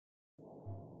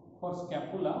For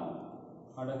scapula,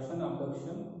 adduction,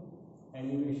 abduction,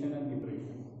 elevation and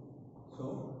depression. So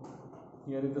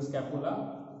here is the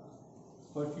scapula.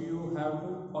 First you have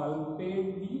to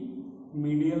palpate the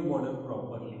medial border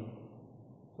properly.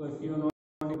 So if you are not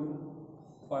able to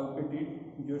palpate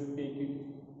it, just take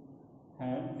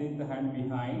the hand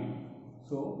behind.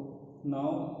 So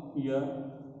now here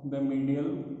the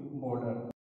medial border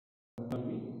will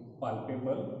be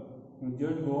palpable. You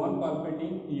just go on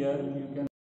palpating. Here you can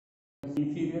see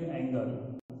inferior angle.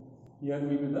 Here will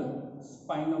be the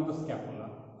spine of the scapula.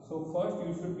 So first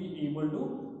you should be able to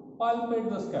palpate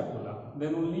the scapula.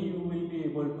 Then only you will be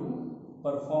able to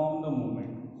perform the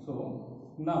movement.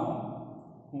 So now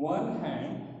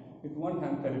with one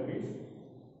hand therapist,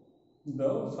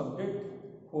 the subject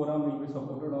forearm will be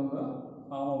supported on the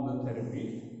arm of the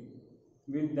therapist.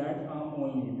 With that arm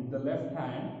only, with the left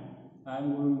hand, I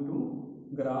am going to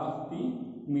grasp the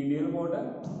medial border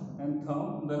and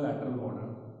thumb the lateral border.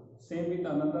 Same with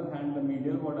another hand, the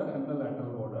medial border and the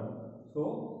lateral border.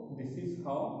 So this is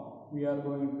how we are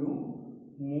going to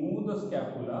move the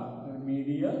scapula,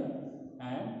 medial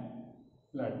and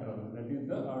lateral. That is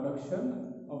the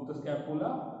adduction of the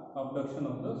scapula, abduction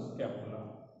of the scapula.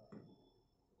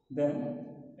 Then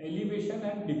elevation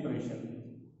and depression.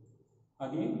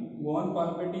 Again, go on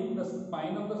palpating the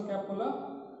spine of the scapula.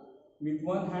 With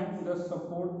one hand, just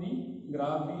support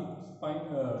grab the spine,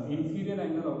 inferior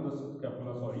angle of the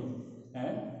scapula,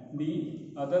 and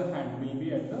the other hand will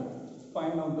be at the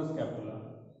spine of the scapula.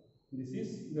 This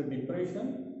is the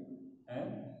depression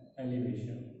and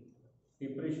elevation.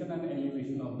 Depression and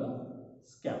elevation of the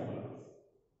scapula.